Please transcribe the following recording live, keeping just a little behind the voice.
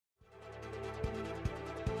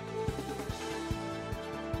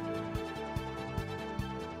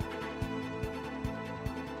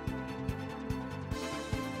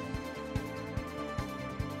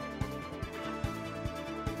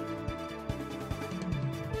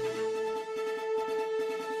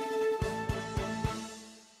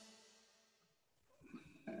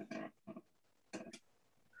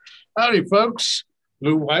Howdy, folks.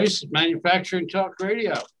 Lou Weiss, Manufacturing Talk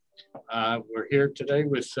Radio. We're here today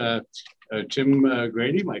with Tim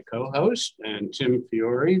Grady, my co-host, and Tim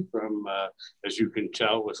Fiore from, as you can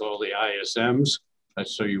tell, with all the ISMs,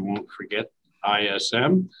 so you won't forget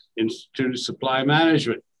ISM, Institute of Supply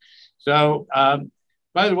Management. So,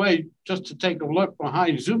 by the way, just to take a look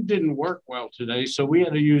behind, Zoom didn't work well today, so we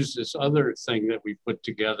had to use this other thing that we put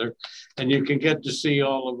together, and you can get to see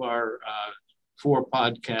all of our 4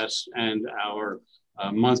 podcasts and our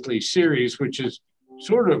monthly series, which is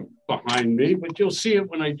sort of behind me, but you'll see it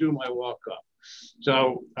when I do my walk up.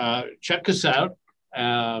 So check us out.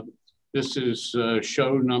 This is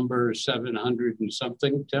show number 700 and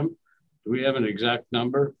something, Tim. Do we have an exact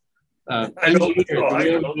number? Engineer, do we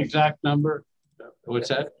have an exact number? What's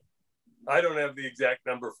that? I don't have the exact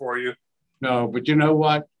number for you. No, but you know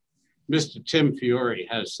what? Mr. Tim Fiore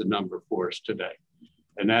has the number for us today,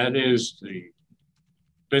 and that is the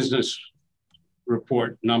business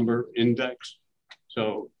report number index.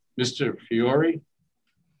 So, Mr. Fiore,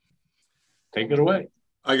 take it away.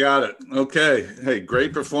 I got it. Okay. Hey,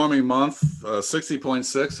 great performing month.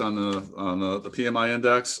 60.6 on the PMI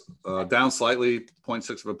index, down slightly,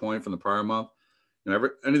 0.6 of a point from the prior month. You know,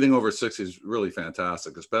 anything over 60 is really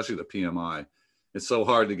fantastic, especially the PMI. It's so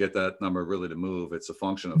hard to get that number really to move. It's a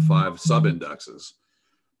function of 5 sub-indexes.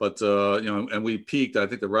 But, you know, and we peaked, I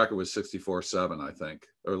think the record was 64.7, I think,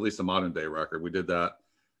 or at least the modern day record. We did that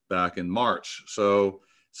back in March. So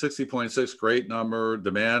 60.6, great number.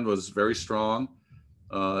 Demand was very strong.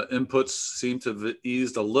 Inputs seem to have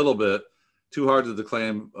eased a little bit. Too hard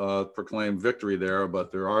to proclaim victory there,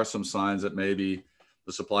 but there are some signs that maybe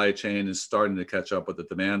the supply chain is starting to catch up with the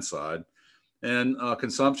demand side. And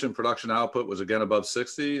consumption, production output was again above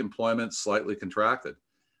 60. Employment slightly contracted.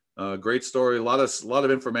 Great story. A lot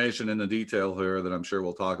of information in the detail here that I'm sure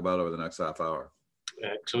we'll talk about over the next half hour.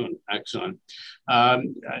 Excellent, excellent.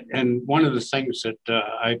 And one of the things that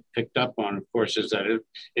I picked up on, of course, is that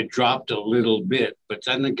it dropped a little bit, but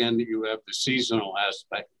then again, you have the seasonal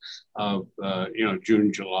aspect of,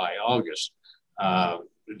 June, July, August,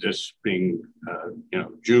 this being,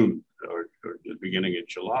 June or the beginning of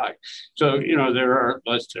July. So, there are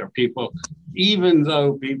people, even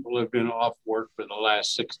though people have been off work for the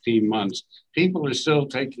last 16 months, people are still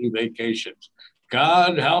taking vacations.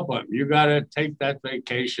 God help them. You got to take that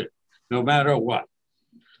vacation no matter what.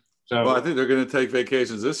 So, well, I think they're going to take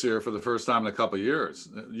vacations this year for the first time in a couple of years.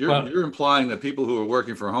 You're implying that people who are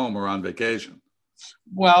working from home are on vacation.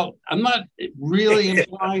 Well, I'm not really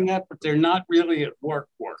implying that, but they're not really at work.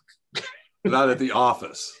 Not at the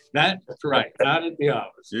office. That's right. Not at the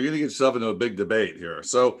office. You're going to get yourself into a big debate here.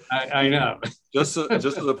 So I know. just as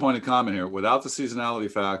a point of comment here, without the seasonality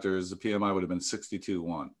factors, the PMI would have been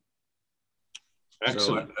 62.1.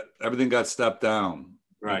 Excellent. So everything got stepped down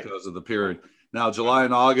because of the period. Now, July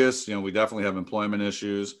and August, we definitely have employment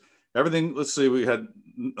issues. Everything, let's see, we had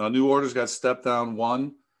new orders got stepped down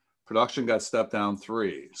 1, production got stepped down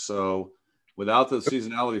 3. So without the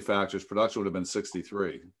seasonality factors, production would have been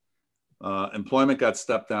 63. Employment got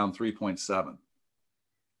stepped down 3.7.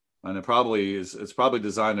 And it's probably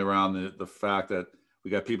designed around the fact that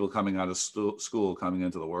we got people coming out of school coming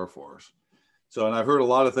into the workforce. So, and I've heard a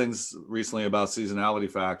lot of things recently about seasonality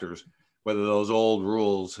factors, whether those old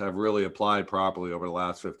rules have really applied properly over the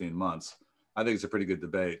last 15 months. I think it's a pretty good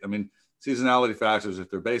debate. I mean, seasonality factors, if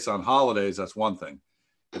they're based on holidays, that's one thing.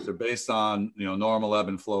 If they're based on, normal ebb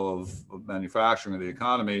and flow of manufacturing or the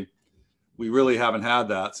economy, we really haven't had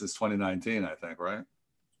that since 2019, I think, right?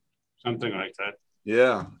 Something like that.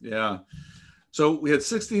 Yeah. So we had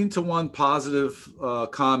 16-1 positive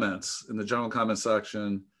comments in the general comment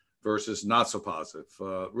section versus not so positive.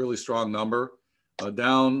 Really strong number,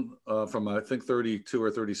 down from I think 32 or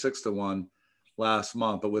 36-1 last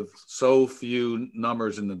month, but with so few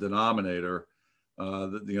numbers in the denominator,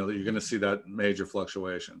 that you're going to see that major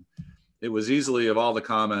fluctuation. It was easily, of all the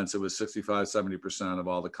comments, it was 65-70% of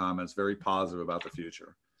all the comments very positive about the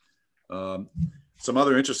future. Some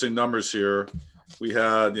other interesting numbers here. We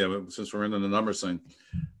had, since we're into the numbers thing,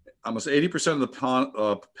 almost 80% of the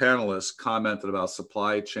panelists commented about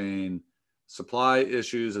supply chain, supply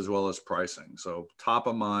issues, as well as pricing. So top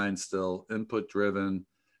of mind still, input driven,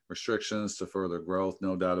 restrictions to further growth,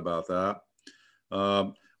 no doubt about that.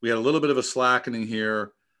 We had a little bit of a slackening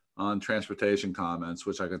here on transportation comments,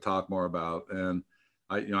 which I can talk more about. And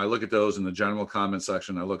I look at those in the general comment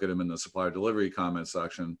section. I look at them in the supplier delivery comment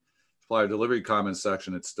section. Supplier delivery comment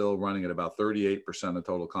section, it's still running at about 38% of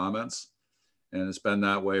total comments. And it's been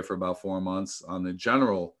that way for about 4 months. On the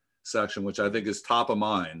general section, which I think is top of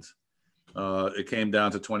mind, it came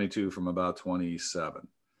down to 22 from about 27.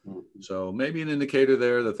 So maybe an indicator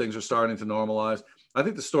there that things are starting to normalize. I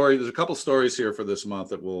think there's a couple stories here for this month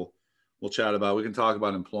that we'll chat about. We can talk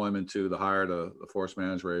about employment too, the hire to the force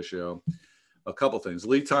manage ratio. A couple things.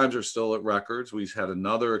 Lead times are still at records. We've had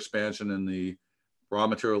another expansion in the raw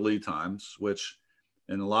material lead times, which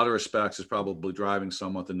in a lot of respects is probably driving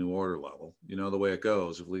somewhat the new order level. You know the way it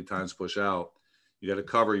goes. If lead times push out, you got to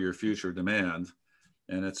cover your future demand.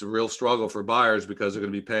 And it's a real struggle for buyers because they're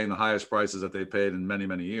going to be paying the highest prices that they paid in many,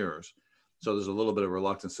 many years. So there's a little bit of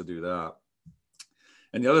reluctance to do that.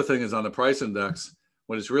 And the other thing is on the price index,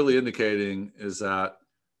 what it's really indicating is that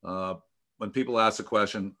when people ask the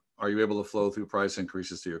question, are you able to flow through price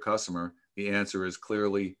increases to your customer? The answer is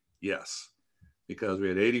clearly yes, because we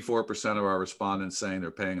had 84% of our respondents saying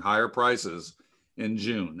they're paying higher prices in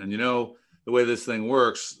June. And you know, the way this thing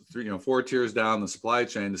works, 4 tiers down the supply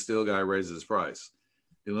chain, the steel guy raises his price.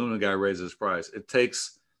 The aluminum guy raises his price. It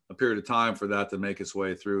takes a period of time for that to make its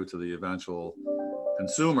way through to the eventual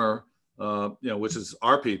consumer, which is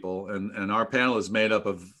our people. And our panel is made up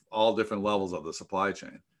of all different levels of the supply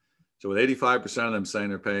chain. So with 85% of them saying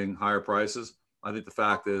they're paying higher prices, I think the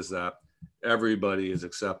fact is that everybody is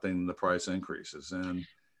accepting the price increases. And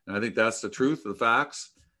I think that's the truth, the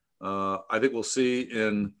facts. I think we'll see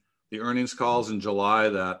in the earnings calls in July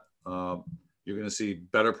that you're going to see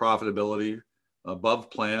better profitability above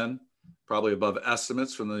plan, probably above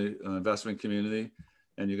estimates from the investment community.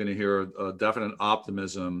 And you're going to hear a definite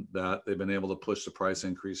optimism that they've been able to push the price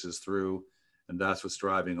increases through. And that's what's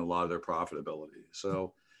driving a lot of their profitability.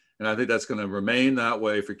 So, and I think that's going to remain that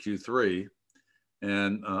way for Q3.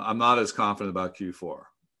 And I'm not as confident about Q4.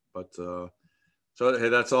 But so, hey,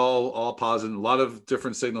 that's all positive. A lot of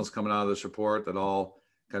different signals coming out of this report that all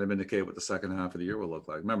kind of indicate what the second half of the year will look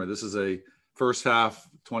like. Remember, this is a first half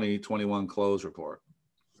 2021 close report.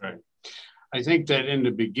 Right. I think that in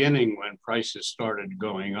the beginning, when prices started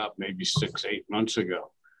going up, maybe 6-8 months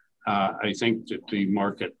ago, I think that the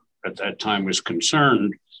market at that time was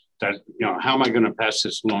concerned that, how am I going to pass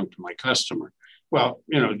this along to my customer? Well,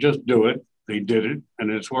 just do it. They did it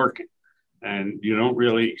and it's working. And you don't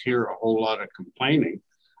really hear a whole lot of complaining.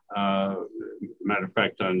 Matter of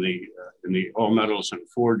fact, in the All Metals and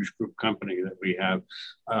Forge Group company that we have,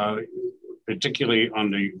 particularly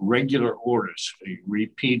on the regular orders, the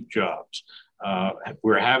repeat jobs,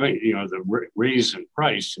 we're having, the raise in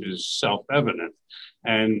price is self-evident.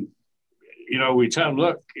 And, we tell them,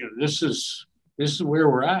 look, this is where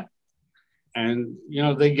we're at. And,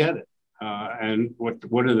 they get it. And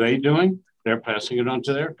what are they doing? They're passing it on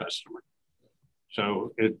to their customer.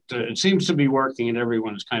 So it seems to be working, and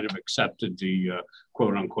everyone's kind of accepted the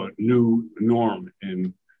quote unquote new norm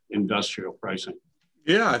in industrial pricing.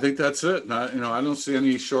 Yeah, I think that's it. I don't see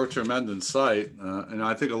any short-term end in sight. And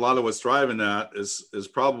I think a lot of what's driving that is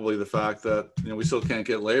probably the fact that, we still can't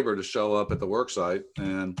get labor to show up at the work site.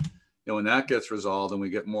 And, when that gets resolved and we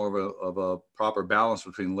get more of a proper balance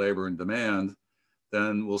between labor and demand,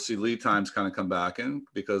 then we'll see lead times kind of come back in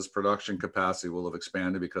because production capacity will have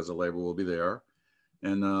expanded because the labor will be there.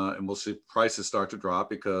 And we'll see prices start to drop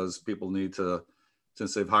because people need to,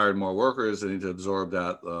 since they've hired more workers, they need to absorb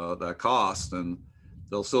that cost. And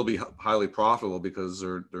they'll still be highly profitable because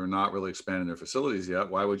they're not really expanding their facilities yet.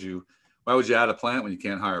 Why would you add a plant when you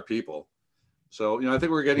can't hire people? So, I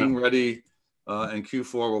think we're getting ready, and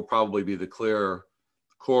Q4 will probably be the clear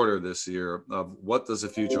quarter this year of what does the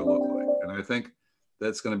future look like. And I think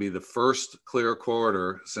that's going to be the first clear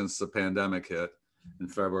quarter since the pandemic hit in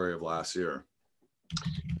February of last year.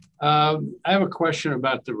 I have a question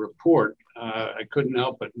about the report. I couldn't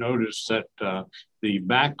help but notice that the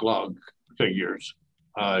backlog figures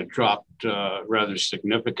dropped rather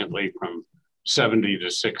significantly from 70 to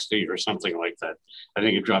 60 or something like that. I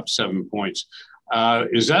think it dropped 7 points.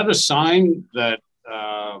 Is that a sign that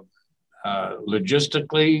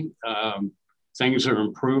logistically things are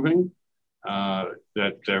improving,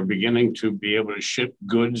 that they're beginning to be able to ship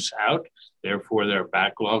goods out, therefore their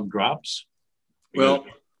backlog drops? Well,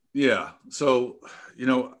 yeah. So,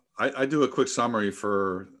 I do a quick summary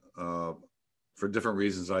for different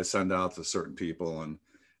reasons I send out to certain people. And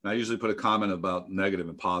I usually put a comment about negative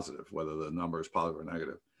and positive, whether the number is positive or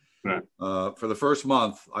negative. Right. For the first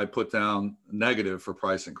month, I put down negative for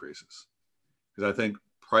price increases because I think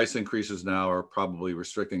price increases now are probably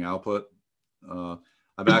restricting output.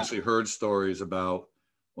 I've actually heard stories about,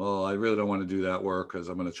 well, I really don't want to do that work because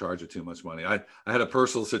I'm going to charge you too much money. I had a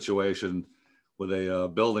personal situation with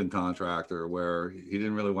a building contractor where he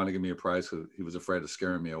didn't really want to give me a price because he was afraid of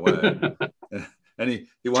scaring me away. And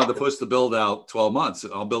he wanted to push the build out 12 months.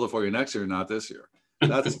 I'll build it for you next year, not this year.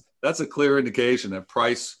 That's a clear indication that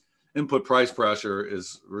input price pressure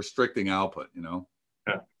is restricting output,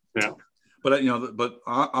 Yeah. Yeah. But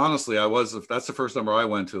honestly, that's the first number I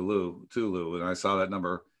went to, Lou, and I saw that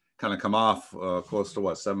number kind of come off close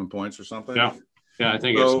to 7 points or something. Yeah. I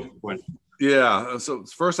think so, it's. Yeah. So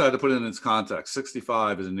first I had to put it in its context.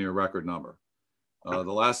 65 is a near record number. The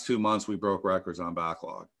last 2 months we broke records on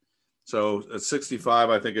backlog. So at 65,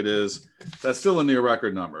 I think it is, that's still a near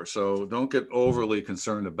record number. So don't get overly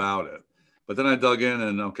concerned about it. But then I dug in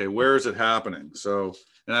and, okay, where is it happening? So,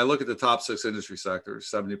 and I look at the top 6 industry sectors,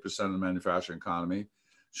 70% of the manufacturing economy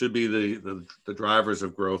should be the drivers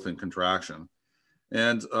of growth and contraction.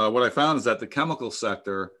 And what I found is that the chemical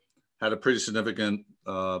sector had a pretty significant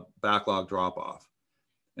backlog drop off.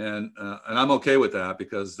 And I'm okay with that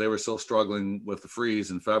because they were still struggling with the freeze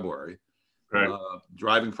in February. Right.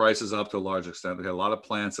 Driving prices up to a large extent. They had a lot of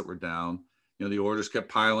plants that were down. The orders kept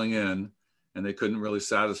piling in and they couldn't really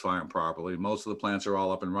satisfy them properly. Most of the plants are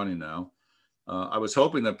all up and running now. I was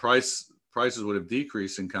hoping that prices would have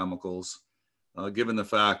decreased in chemicals, given the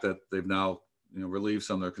fact that they've now relieved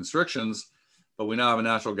some of their constrictions. But we now have a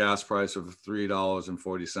natural gas price of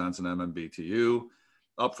 $3.40 an MMBTU,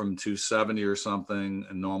 up from $2.70 or something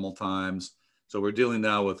in normal times. So we're dealing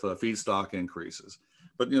now with feedstock increases.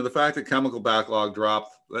 But the fact that chemical backlog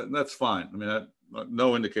dropped, that's fine. I mean,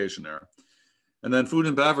 no indication there. And then food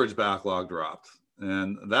and beverage backlog dropped,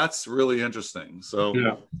 and that's really interesting. So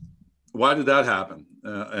why did that happen?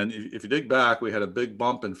 And if you dig back, we had a big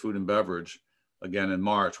bump in food and beverage again in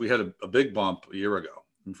March. We had a big bump a year ago,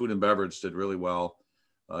 and food and beverage did really well.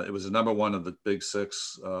 It was the number one of the big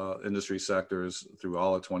 6 industry sectors through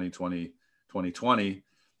all of 2020,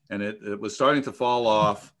 and it was starting to fall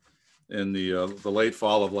off in the late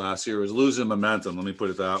fall of last year. It was losing momentum, let me put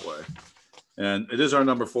it that way. And it is our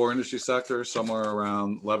number 4 industry sector, somewhere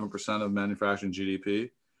around 11% of manufacturing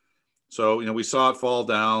GDP. So, we saw it fall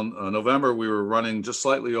down. November, we were running just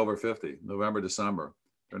slightly over 50, November, December,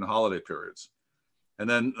 during the holiday periods. And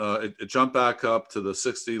then it jumped back up to the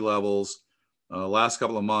 60 levels. Last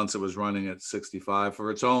couple of months, it was running at 65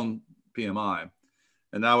 for its own PMI.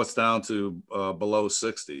 And now it's down to below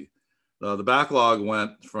 60. The backlog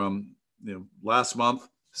went from, last month,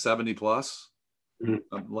 70 plus.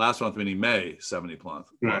 Mm-hmm. Last month, meaning May, 70 plus.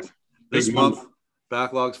 Right. This month,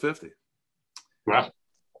 backlog's 50. Wow.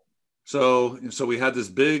 So we had this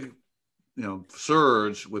big,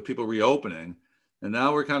 surge with people reopening, and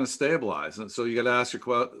now we're kind of stabilized. And so you got to ask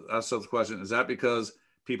yourself the question: is that because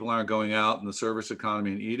people aren't going out in the service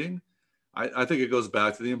economy and eating? I think it goes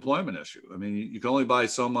back to the employment issue. I mean, you can only buy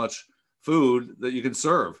so much food that you can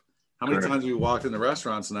serve. How many times have you walked in the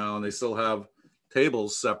restaurants now and they still have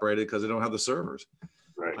tables separated because they don't have the servers?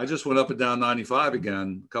 Right. I just went up and down 95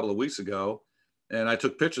 again a couple of weeks ago, and I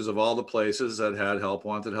took pictures of all the places that had help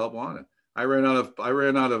wanted. I ran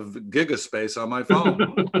out of giga space on my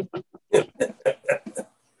phone.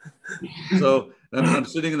 So I'm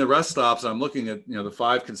sitting in the rest stops. I'm looking at the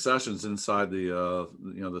 5 concessions inside the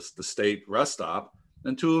state rest stop,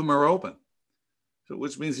 and 2 of them are open. So,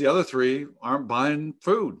 which means the other 3 aren't buying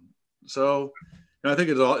food. So I think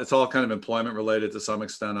it's all kind of employment related to some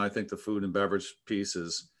extent. I think the food and beverage piece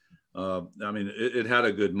is, it had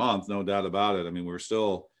a good month, no doubt about it. I mean, we're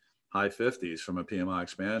still high 50s from a PMI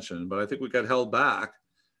expansion, but I think we got held back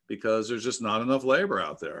because there's just not enough labor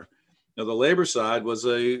out there. The labor side was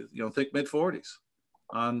think mid 40s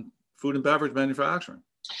on food and beverage manufacturing.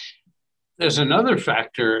 There's another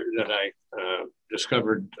factor that I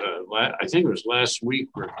discovered, I think it was last week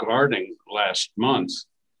regarding last month.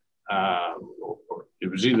 It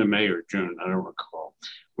was either May or June, I don't recall,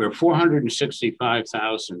 where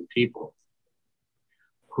 465,000 people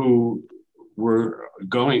who were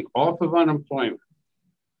going off of unemployment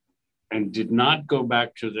and did not go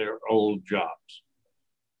back to their old jobs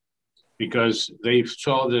because they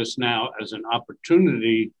saw this now as an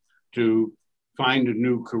opportunity to find a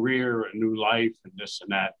new career, a new life, and this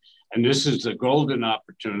and that. And this is the golden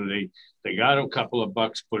opportunity. They got a couple of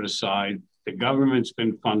bucks put aside. The government's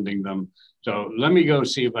been funding them. So let me go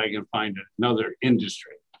see if I can find another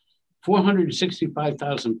industry.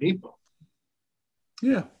 465,000 people.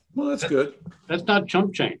 Yeah, well, that's good. That's not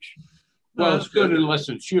chump change. Well, it's good unless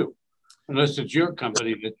it's you, unless it's your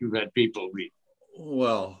company that you've had people leave.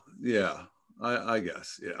 Well, yeah, I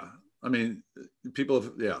guess, yeah. I mean, people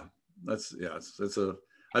have, I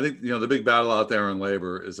think, the big battle out there in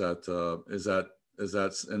labor is that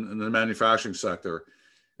in the manufacturing sector,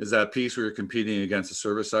 is that piece where you're competing against the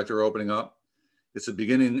service sector opening up. It's the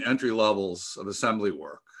beginning entry levels of assembly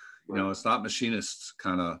work. It's not machinists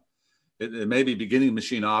kind of, it may be beginning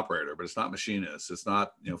machine operator, but it's not machinists. It's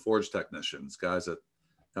not, forge technicians, guys that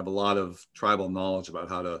have a lot of tribal knowledge about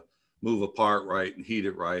how to move a part right and heat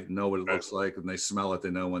it right and know what it looks like, and they smell it, they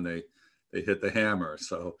know when they hit the hammer.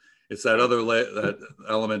 So it's that other that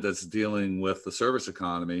element that's dealing with the service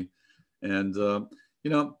economy. And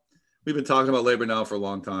we've been talking about labor now for a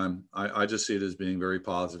long time. I just see it as being very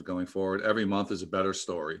positive going forward. Every month is a better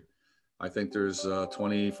story. I think there's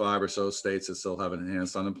 25 or so states that still have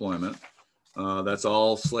enhanced unemployment. That's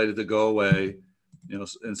all slated to go away,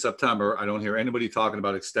 in September. I don't hear anybody talking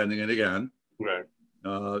about extending it again. Right.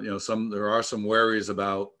 There are some worries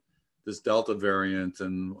about this Delta variant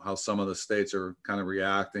and how some of the states are kind of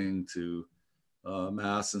reacting to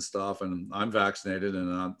masks and stuff. And I'm vaccinated,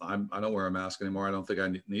 and I don't wear a mask anymore. I don't think I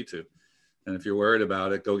need to. And if you're worried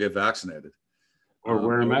about it, go get vaccinated. Or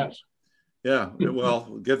wear a mask. Yeah,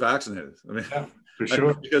 well, get vaccinated. I mean, yeah, for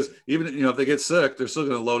sure. Because even if they get sick, they're still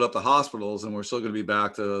going to load up the hospitals, and we're still going to be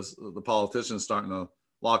back to the politicians starting to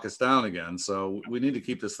lock us down again. So we need to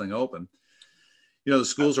keep this thing open. The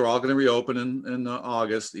schools are all going to reopen in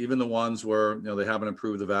August. Even the ones where they haven't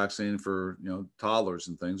approved the vaccine for toddlers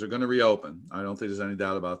and things are going to reopen. I don't think there's any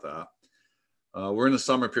doubt about that. We're in the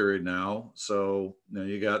summer period now, so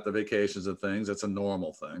you got the vacations and things. That's a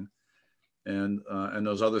normal thing. And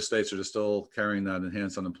those other states are just still carrying that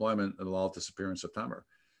enhanced unemployment. It'll all disappear in September.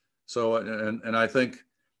 So, and I think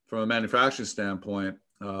from a manufacturing standpoint,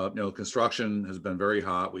 construction has been very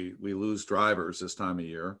hot. We lose drivers this time of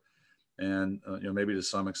year, and maybe to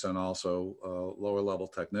some extent also lower level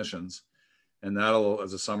technicians. And that'll,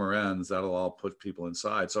 as the summer ends, that'll all put people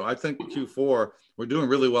inside. So I think Q4, we're doing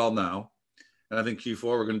really well now. And I think Q4,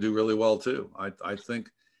 we're going to do really well too. I think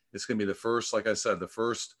it's going to be the first, like I said, the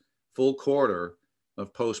first full quarter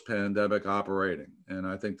of post-pandemic operating. And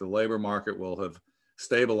I think the labor market will have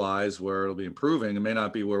stabilized where it'll be improving. It may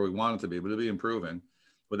not be where we want it to be, but it'll be improving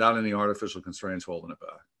without any artificial constraints holding it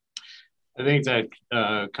back. I think that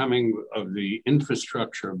coming of the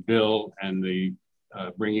infrastructure bill and the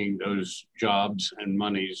bringing those jobs and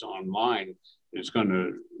monies online is going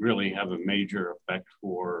to really have a major effect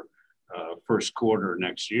for first quarter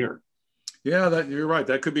next year. Yeah, you're right.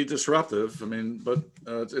 That could be disruptive. I mean, but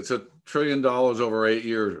it's $1 trillion over 8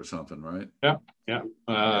 years or something, right? Yeah.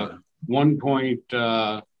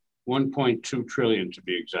 1.2 trillion to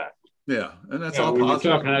be exact. Yeah, and that's all when positive.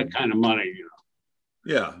 you're talking that kind of money,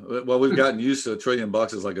 Yeah, well, we've gotten used to $1 trillion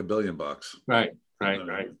is like $1 billion. Right. I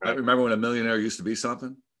remember when a millionaire used to be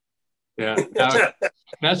something. Yeah,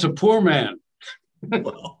 that's a poor man.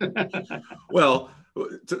 well,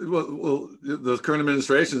 the current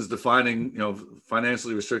administration is defining,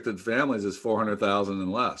 financially restricted families as 400,000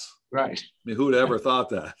 and less. Right. I mean, who would ever thought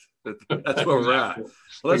that? That's where we're at.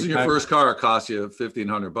 Well, that's when your first car costs you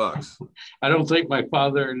 $1,500. I don't think my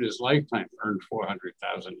father in his lifetime earned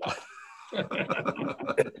 $400,000.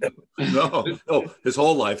 No, his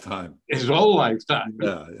whole lifetime. His whole lifetime.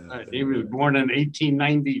 Yeah. He was born in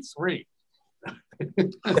 1893.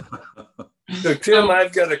 So, Tim,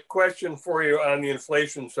 I've got a question for you on the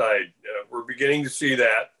inflation side. We're beginning to see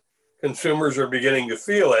that. Consumers are beginning to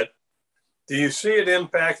feel it. Do you see it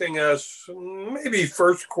impacting us maybe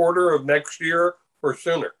first quarter of next year or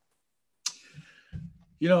sooner?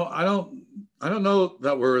 I don't know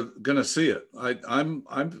that we're going to see it.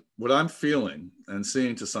 What I'm feeling and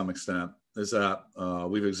seeing to some extent is that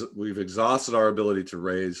we've exhausted our ability to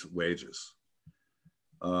raise wages.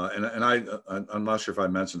 I'm not sure if I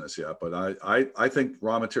mentioned this yet, but I think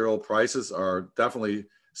raw material prices are definitely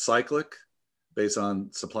cyclic based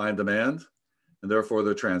on supply and demand, and therefore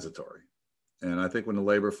they're transitory. And I think when the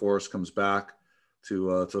labor force comes back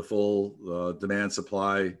to full demand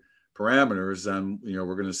supply parameters, then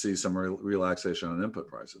we're going to see some relaxation on input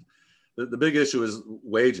prices. The big issue is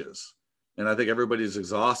wages, and I think everybody's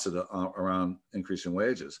exhausted around increasing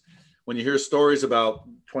wages. When you hear stories about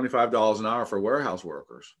 $25 an hour for warehouse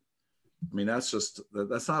workers, I mean, that's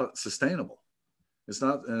not sustainable. It's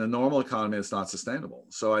not, in a normal economy, it's not sustainable.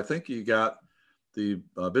 So I think you got the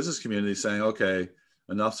business community saying, okay,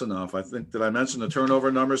 enough's enough. I think, did I mention the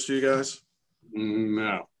turnover numbers to you guys?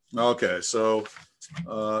 No. Okay, so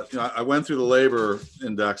I went through the labor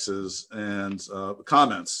indexes and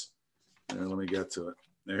comments. Let me get to it.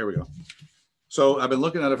 Here we go. So I've been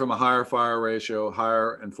looking at it from a hire fire ratio,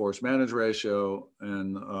 hire and force manage ratio,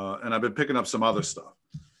 and I've been picking up some other stuff.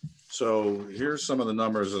 So here's some of the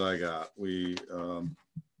numbers that I got.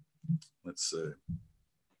 Let's see.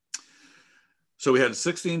 So we had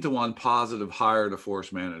 16-to-1 positive hire to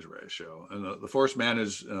force manage ratio, and the force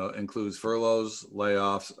manage includes furloughs,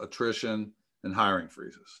 layoffs, attrition, and hiring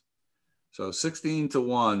freezes. So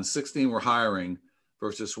 16-to-1, 16 were hiring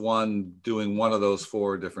versus 1 doing one of those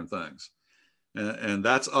 4 different things. And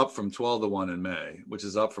that's up from 12-to-1 in May, which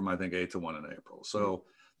is up from, I think, 8-to-1 in April. So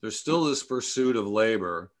there's still this pursuit of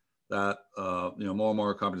labor that more and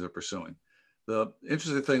more companies are pursuing. The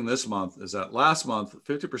interesting thing this month is that last month,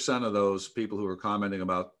 50% of those people who were commenting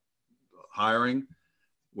about hiring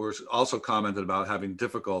were also commented about having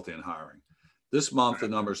difficulty in hiring. This month, the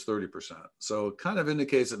number is 30%. So it kind of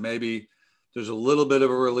indicates that maybe there's a little bit of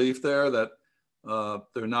a relief there that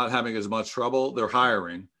they're not having as much trouble. They're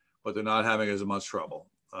hiring, but they're not having as much trouble.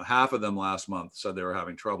 Half of them last month said they were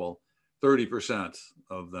having trouble. 30%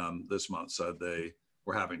 of them this month said they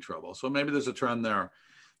were having trouble. So maybe there's a trend there.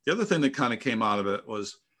 The other thing that kind of came out of it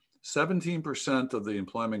was 17% of the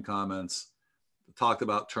employment comments talked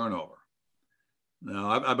about turnover. Now,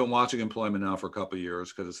 I've been watching employment now for a couple of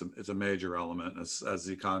years because it's a major element as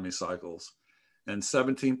the economy cycles. And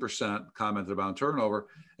 17% commented about turnover.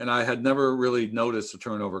 And I had never really noticed the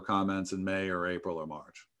turnover comments in May or April or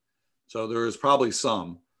March. So there was probably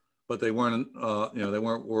some, but they weren't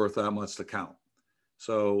worth that much to count.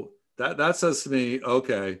 So that says to me,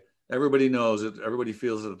 okay, everybody knows it, everybody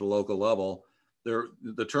feels it at the local level.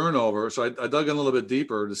 The turnover. So I dug in a little bit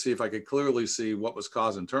deeper to see if I could clearly see what was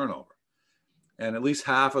causing turnover. And at least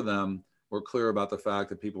half of them were clear about the fact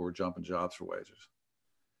that people were jumping jobs for wages.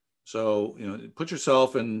 So, put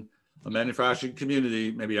yourself in a manufacturing community,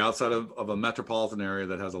 maybe outside of a metropolitan area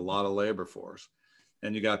that has a lot of labor force.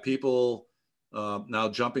 And you got people now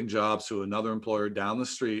jumping jobs to another employer down the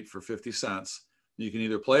street for 50 cents. You can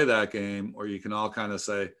either play that game or you can all kind of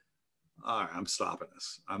say, all right, I'm stopping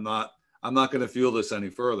this. I'm not going to fuel this any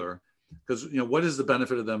further because, what is the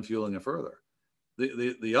benefit of them fueling it further?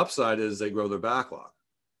 The upside is they grow their backlog.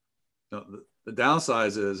 The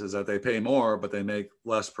downside is that they pay more, but they make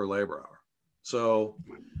less per labor hour. So,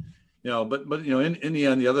 but in the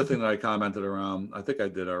end, the other thing that I commented around, I think I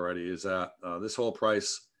did already, is that this whole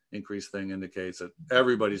price increase thing indicates that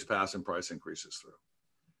everybody's passing price increases through.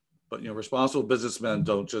 But responsible businessmen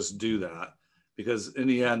don't just do that because in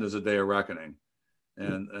the end, there's a day of reckoning,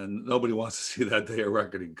 and nobody wants to see that day of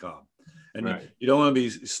reckoning come. And right. you don't want to be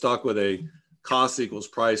stuck with a cost equals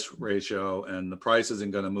price ratio, and the price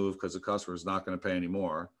isn't going to move because the customer is not going to pay any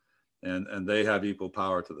more, and they have equal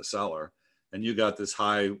power to the seller. And you got this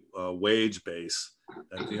high wage base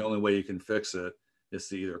that the only way you can fix it is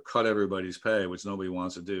to either cut everybody's pay, which nobody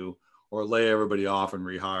wants to do, or lay everybody off and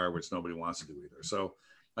rehire, which nobody wants to do either. So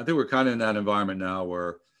I think we're kind of in that environment now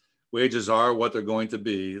where wages are what they're going to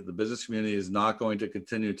be. The business community is not going to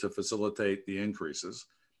continue to facilitate the increases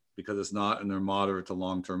because it's not in their moderate to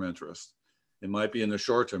long-term interest. It might be in the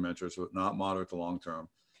short-term interest, but not moderate to long-term.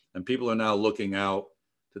 And people are now looking out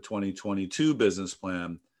to 2022 business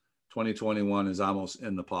plan. 2021 is almost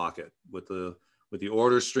in the pocket with the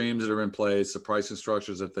order streams that are in place, the pricing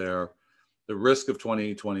structures that there. The risk of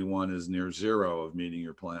 2021 is near zero of meeting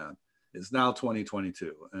your plan. It's now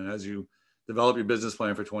 2022. And as you develop your business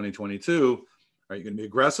plan for 2022, are you going to be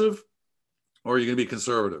aggressive or are you going to be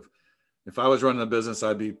conservative? If I was running a business,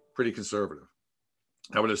 I'd be pretty conservative.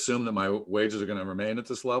 I would assume that my wages are going to remain at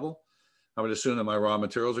this level. I would assume that my raw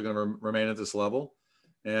materials are going to remain at this level.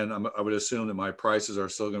 And I would assume that my prices are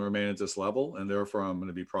still going to remain at this level, and therefore I'm going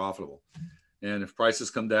to be profitable. And if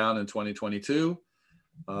prices come down in 2022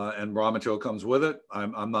 and raw material comes with it,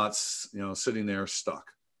 I'm not sitting there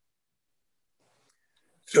stuck.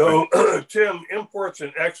 So, Tim, imports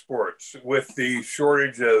and exports with the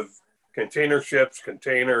shortage of container ships,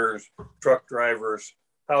 containers, truck drivers,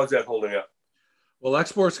 how is that holding up? Well,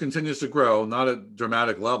 exports continues to grow, not at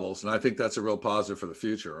dramatic levels, and I think that's a real positive for the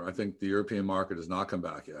future. I think the European market has not come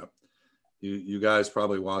back yet. You guys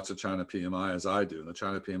probably watch the China PMI as I do, and the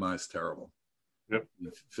China PMI is terrible. Yep.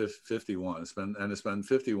 51. It's been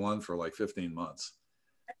 51 for like 15 months.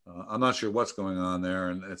 I'm not sure what's going on there,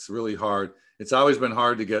 and it's really hard. It's always been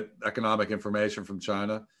hard to get economic information from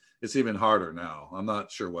China. It's even harder now. I'm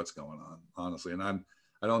not sure what's going on, honestly, and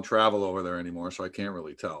I don't travel over there anymore, so I can't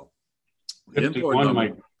really tell.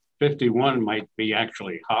 51 might be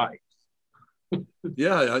actually high.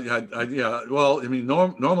 Yeah. Well, I mean,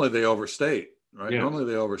 normally they overstate, right? Yeah. Normally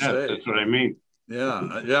they overstate. Yeah, that's what I mean.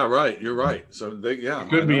 Yeah, right. You're right. So it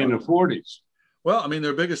could be in the 40s. Well, I mean,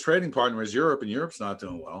 their biggest trading partner is Europe, and Europe's not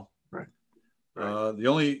doing well. Right. The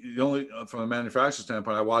only from a manufacturer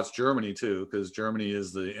standpoint, I watch Germany too, because Germany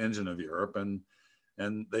is the engine of Europe, and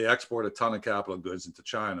they export a ton of capital goods into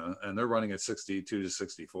China, and they're running at 62 to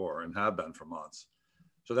 64 and have been for months.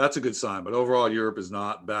 So that's a good sign. But overall, Europe is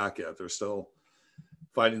not back yet. They're still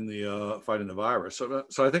fighting the virus.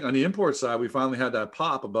 So I think on the import side, we finally had that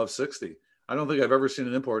pop above 60. I don't think I've ever seen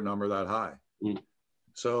an import number that high. Mm.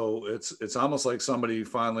 So it's almost like somebody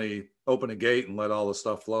finally opened a gate and let all the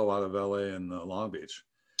stuff flow out of LA and Long Beach.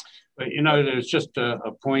 But there's just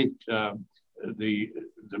a point. the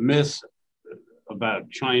myth about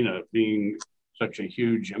China being such a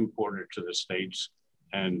huge importer to the States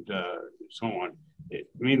and so on.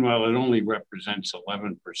 Meanwhile, it only represents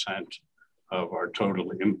 11% of our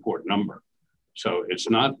total import number. So it's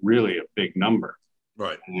not really a big number.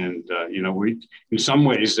 Right. And, in some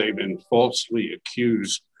ways, they've been falsely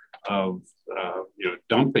accused of,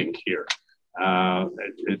 dumping here.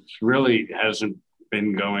 It really hasn't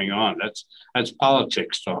been going on. That's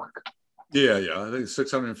politics talk. Yeah. I think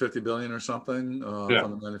 650 billion or something from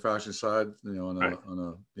the manufacturing side,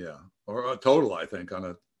 or a total, I think, on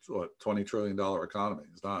a $20 trillion economy.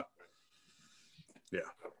 It's not. Yeah.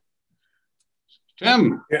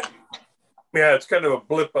 Tim. Yeah, it's kind of a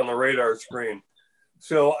blip on the radar screen.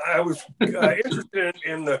 So I was interested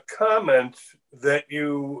in the comments that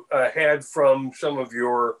you had from some of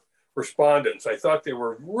your respondents. I thought they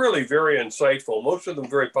were really very insightful, most of them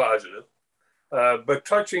very positive, but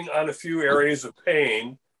touching on a few areas of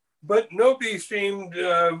pain, but nobody seemed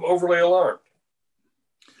overly alarmed.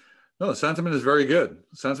 No, the sentiment is very good.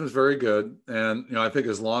 Sentiment is very good. And, I think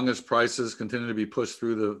as long as prices continue to be pushed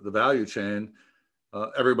through the value chain,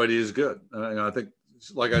 everybody is good. I think,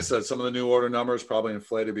 like I said, some of the new order numbers probably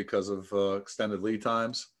inflated because of extended lead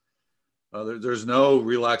times. There's no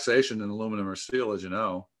relaxation in aluminum or steel, as you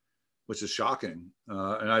know, which is shocking.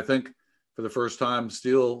 And I think for the first time,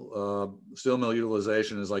 steel mill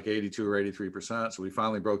utilization is like 82 or 83%. So we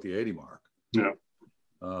finally broke the 80 mark. Yeah.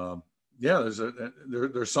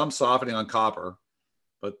 There's some softening on copper,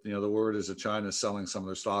 but the word is that China is selling some of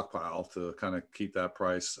their stockpile to kind of keep that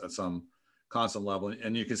price at some constant level.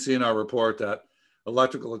 And you can see in our report that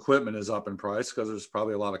electrical equipment is up in price because there's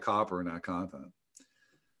probably a lot of copper in that content.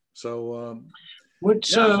 So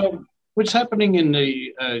what's happening in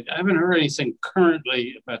I haven't heard anything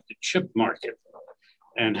currently about the chip market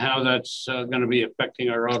and how that's going to be affecting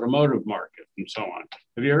our automotive market and so on.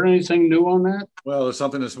 Have you heard anything new on that? Well, there's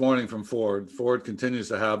something this morning from Ford. Ford continues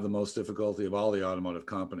to have the most difficulty of all the automotive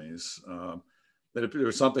companies. There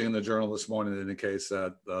was something in the journal this morning that indicates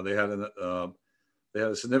that they had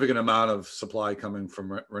a significant amount of supply coming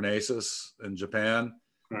from Renesas in Japan.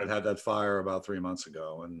 Right. That had that fire about 3 months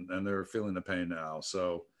ago, and they're feeling the pain now.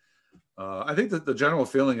 So I think that the general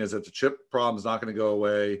feeling is that the chip problem is not going to go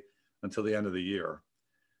away until the end of the year.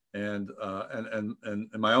 And in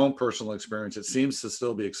my own personal experience, it seems to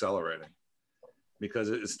still be accelerating because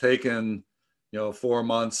it's taken 4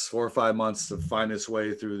 or 5 months to find its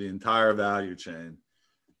way through the entire value chain.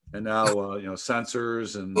 And now,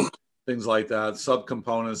 sensors and things like that,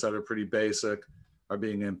 subcomponents that are pretty basic are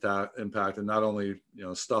being impacted, not only,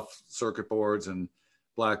 stuffed circuit boards and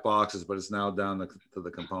black boxes, but it's now down to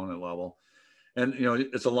the component level. And,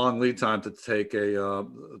 it's a long lead time to take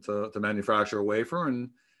to manufacture a wafer and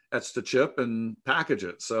etch the chip and package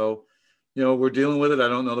it. So, we're dealing with it. I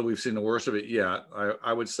don't know that we've seen the worst of it yet.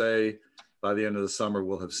 I would say by the end of the summer,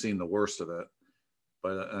 we'll have seen the worst of it.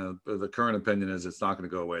 But the current opinion is it's not going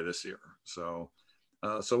to go away this year. So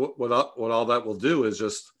what all that will do is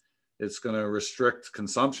it's going to restrict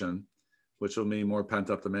consumption, which will mean more pent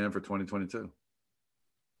up demand for 2022.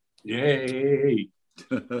 Yay!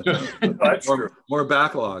 more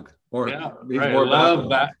backlog. I love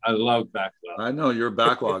backlog. I know you're a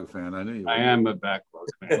backlog fan. I knew you were. I am a backlog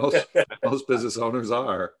fan. Most business owners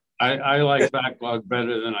are. I like backlog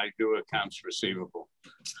better than I do accounts receivable.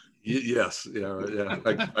 Yes. Yeah.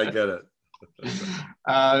 I get it.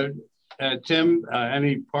 Tim,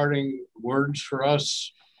 any parting words for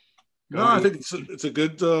us? No, I think it's a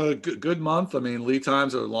good month. I mean, lead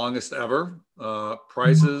times are the longest ever.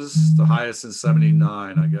 Prices the highest since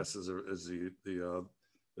 '79, I guess, is the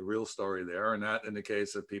real story there, and that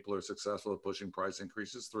indicates that people are successful at pushing price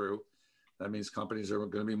increases through. That means companies are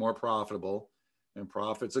going to be more profitable, and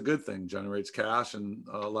profit's a good thing. Generates cash and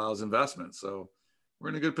allows investment. So we're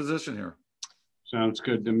in a good position here. Sounds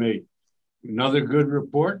good to me. Another good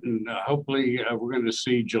report, and hopefully we're going to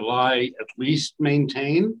see July at least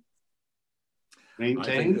maintain. I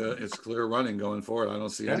think it's clear running going forward. I don't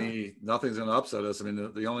see nothing's going to upset us. I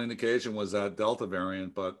mean, the only indication was that Delta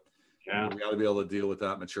variant, but we got to be able to deal with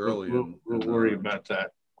that maturely. We'll worry about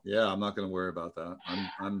that. Yeah, I'm not going to worry about that.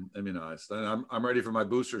 I'm immunized, and I'm ready for my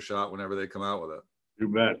booster shot whenever they come out with it. You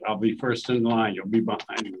bet. I'll be first in line. You'll be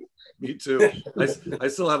behind me. Me too. I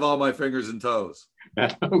still have all my fingers and toes.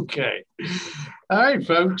 Okay. All right,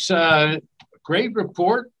 folks. Great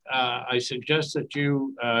report. I suggest that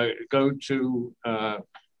you go to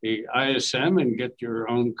the ISM and get your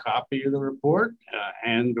own copy of the report,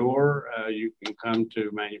 or you can come to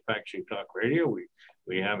Manufacturing Talk Radio.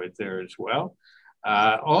 We have it there as well.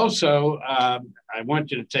 Also, I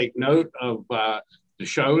want you to take note of the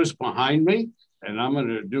show's behind me, and I'm going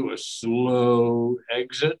to do a slow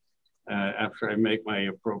exit after I make my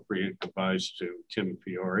appropriate goodbyes to Tim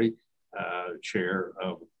Fiore, chair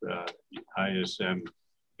of ISM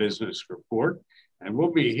Business Report. And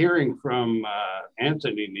we'll be hearing from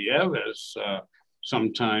Anthony Nieves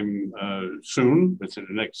sometime soon, within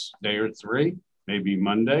the next day or three, maybe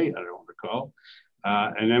Monday, I don't recall.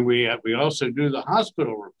 And then we also do the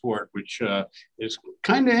hospital report, which is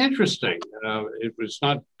kind of interesting. It was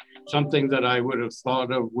not something that I would have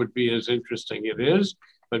thought of would be as interesting it is,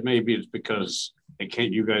 but maybe it's because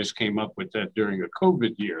you guys came up with that during a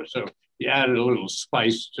COVID year. So you added a little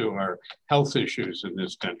spice to our health issues in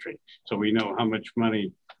this country. So we know how much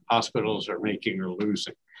money hospitals are making or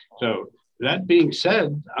losing. So that being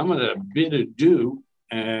said, I'm going to bid adieu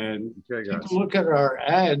and take a look at our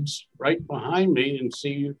ads right behind me and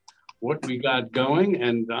see what we got going.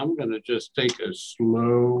 And I'm going to just take a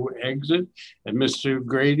slow exit. And Mr.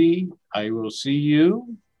 Grady, I will see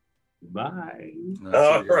you. Bye.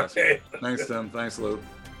 All right. Thanks, Tim. Thanks, Lou.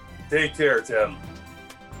 Take care, Tim.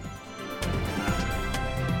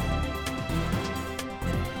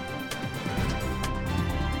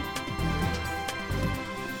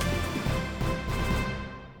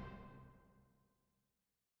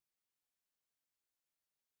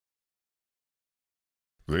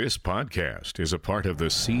 This podcast is a part of the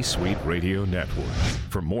C-Suite Radio Network.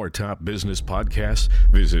 For more top business podcasts,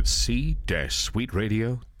 visit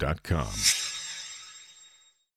c-suiteradio.com.